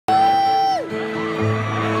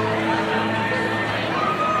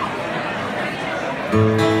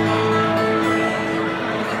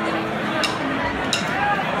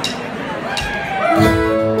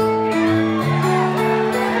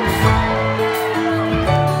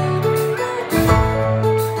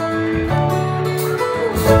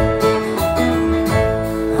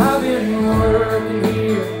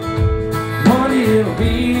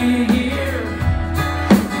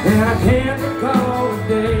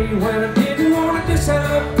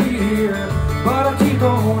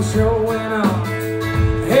showing up,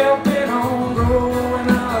 helping on growing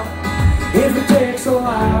up. If it takes a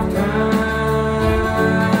lifetime,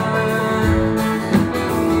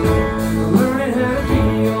 learning how to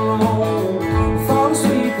be alone, fall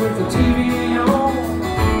asleep with the TV on,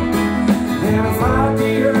 and I fight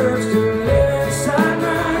the urge to live inside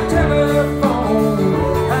my telephone.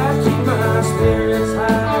 I keep my spirits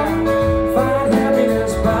high, find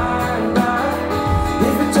happiness by and by.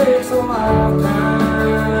 If it takes a lifetime.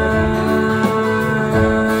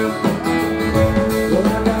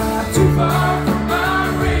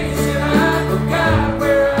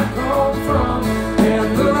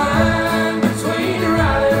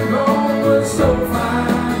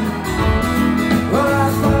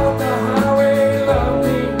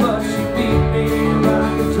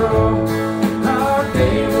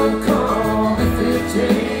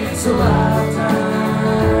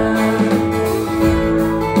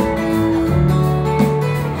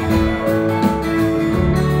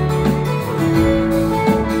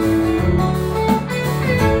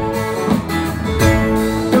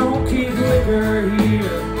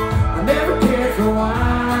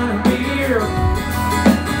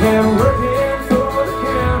 And working for the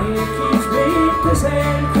county, it keeps me pissed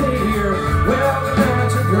and clear. Well, the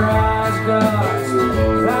nights are dry as dust,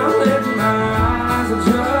 I'm letting my eyes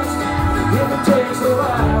adjust. If it takes a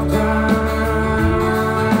lifetime.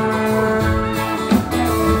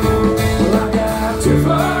 Well, I got too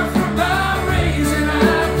far from my raising, I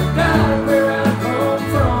forgot where I come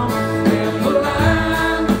from, and the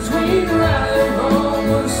line between right and wrong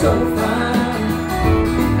was so fine.